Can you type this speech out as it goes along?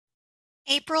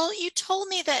April, you told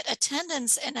me that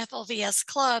attendance in FLVS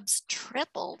clubs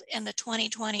tripled in the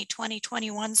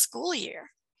 2020-2021 school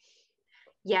year.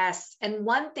 Yes, and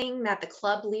one thing that the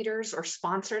club leaders or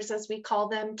sponsors, as we call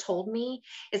them, told me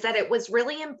is that it was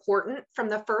really important from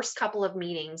the first couple of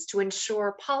meetings to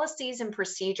ensure policies and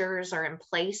procedures are in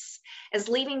place, as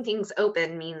leaving things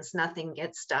open means nothing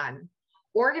gets done.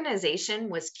 Organization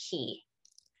was key.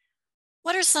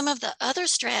 What are some of the other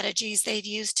strategies they've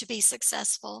used to be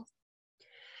successful?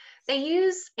 They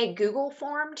use a Google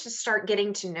form to start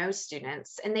getting to know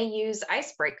students, and they use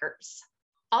icebreakers.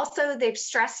 Also, they've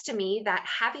stressed to me that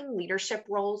having leadership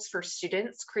roles for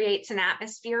students creates an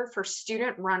atmosphere for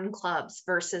student-run clubs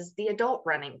versus the adult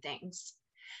running things.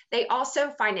 They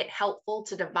also find it helpful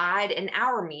to divide an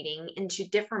hour meeting into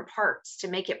different parts to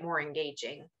make it more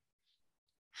engaging.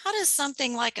 How does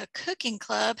something like a cooking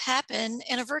club happen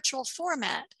in a virtual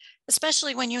format,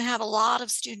 especially when you have a lot of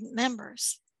student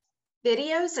members?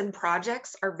 Videos and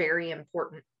projects are very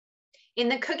important. In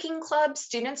the cooking club,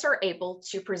 students are able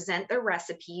to present their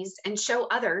recipes and show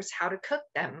others how to cook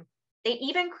them. They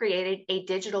even created a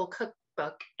digital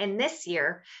cookbook, and this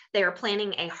year they are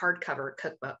planning a hardcover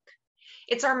cookbook.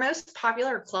 It's our most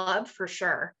popular club for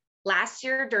sure. Last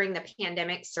year, during the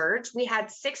pandemic surge, we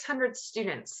had 600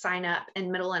 students sign up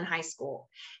in middle and high school,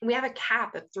 and we have a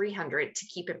cap of 300 to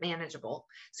keep it manageable.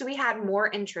 So we had more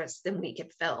interest than we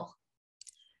could fill.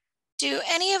 Do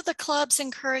any of the clubs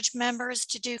encourage members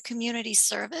to do community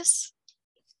service?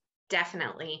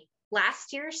 Definitely.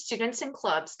 Last year, students and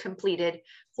clubs completed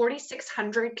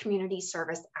 4,600 community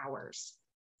service hours.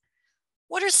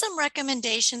 What are some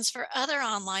recommendations for other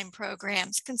online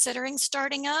programs considering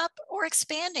starting up or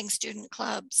expanding student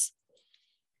clubs?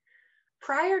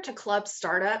 Prior to club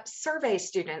startup, survey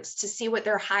students to see what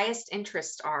their highest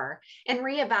interests are and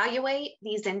reevaluate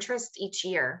these interests each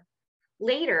year.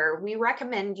 Later, we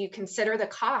recommend you consider the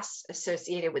costs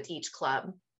associated with each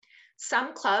club.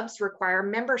 Some clubs require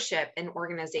membership in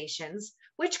organizations,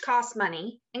 which costs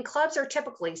money, and clubs are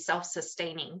typically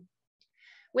self-sustaining.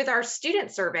 With our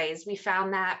student surveys, we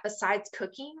found that besides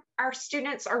cooking, our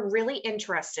students are really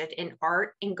interested in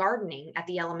art and gardening at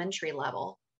the elementary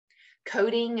level.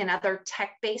 Coding and other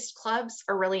tech-based clubs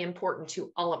are really important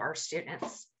to all of our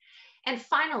students. And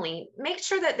finally, make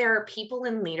sure that there are people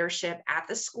in leadership at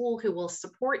the school who will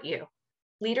support you.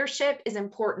 Leadership is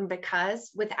important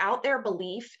because without their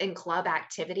belief in club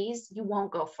activities, you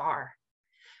won't go far.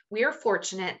 We are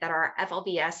fortunate that our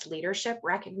FLVS leadership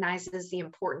recognizes the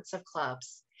importance of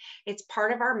clubs. It's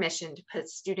part of our mission to put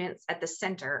students at the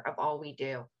center of all we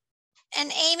do.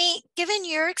 And Amy, given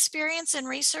your experience and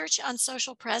research on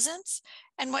social presence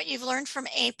and what you've learned from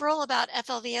April about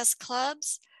FLVS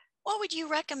clubs, what would you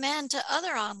recommend to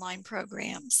other online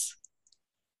programs?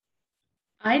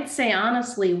 I'd say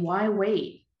honestly, why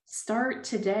wait? Start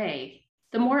today.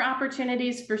 The more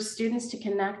opportunities for students to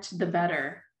connect, the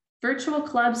better. Virtual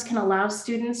clubs can allow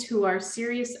students who are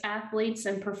serious athletes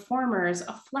and performers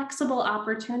a flexible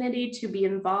opportunity to be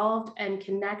involved and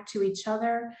connect to each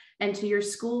other and to your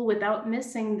school without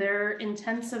missing their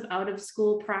intensive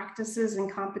out-of-school practices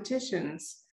and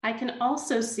competitions. I can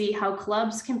also see how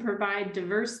clubs can provide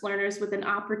diverse learners with an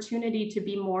opportunity to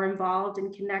be more involved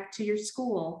and connect to your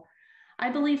school. I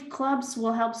believe clubs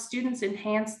will help students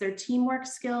enhance their teamwork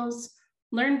skills,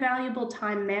 learn valuable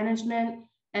time management,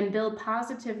 and build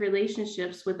positive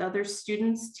relationships with other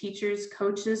students, teachers,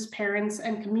 coaches, parents,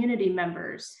 and community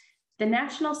members. The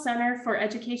National Center for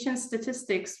Education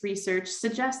Statistics research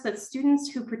suggests that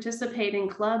students who participate in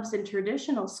clubs in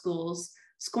traditional schools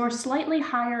score slightly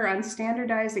higher on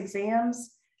standardized exams,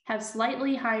 have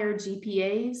slightly higher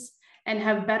GPAs, and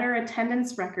have better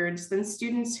attendance records than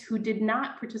students who did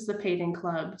not participate in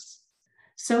clubs.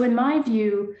 So in my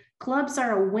view, clubs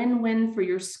are a win-win for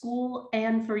your school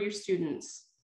and for your students.